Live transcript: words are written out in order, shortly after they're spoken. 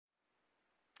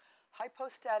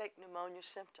Hypostatic pneumonia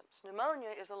symptoms. Pneumonia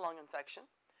is a lung infection.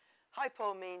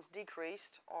 Hypo means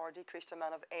decreased or decreased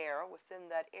amount of air within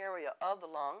that area of the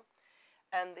lung,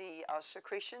 and the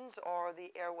secretions or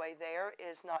the airway there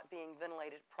is not being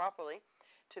ventilated properly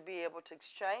to be able to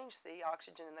exchange the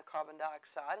oxygen and the carbon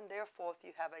dioxide, and therefore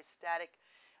you have a static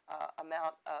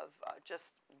amount of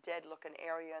just dead looking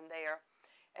area in there.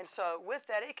 And so with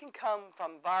that, it can come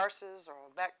from viruses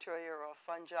or bacteria or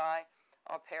fungi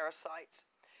or parasites.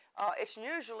 It's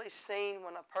usually seen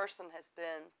when a person has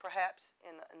been perhaps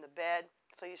in the bed.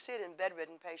 So you see it in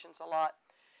bedridden patients a lot.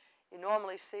 You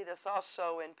normally see this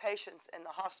also in patients in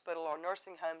the hospital or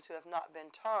nursing homes who have not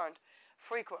been turned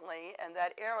frequently, and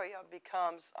that area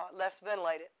becomes less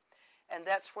ventilated. And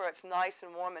that's where it's nice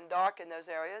and warm and dark in those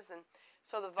areas. And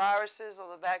so the viruses or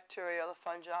the bacteria or the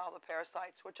fungi or the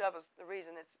parasites, whichever the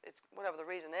reason whatever the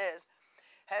reason is,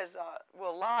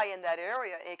 will lie in that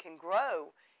area. It can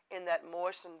grow in that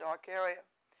moist and dark area.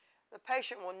 The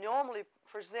patient will normally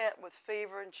present with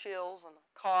fever and chills and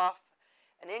cough,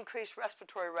 an increased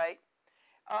respiratory rate.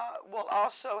 Will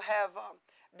also have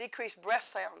decreased breath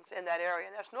sounds in that area,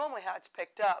 and that's normally how it's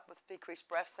picked up, with decreased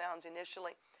breath sounds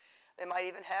initially. They might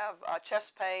even have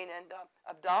chest pain, and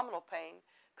abdominal pain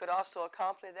could also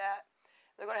accompany that.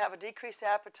 They're going to have a decreased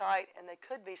appetite, and they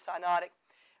could be cyanotic,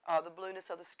 the blueness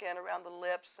of the skin around the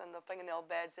lips and the fingernail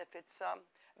beds if it's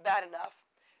bad enough.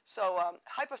 So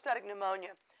hypostatic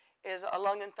pneumonia is a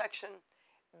lung infection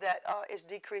that is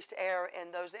decreased air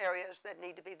in those areas that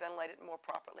need to be ventilated more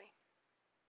properly.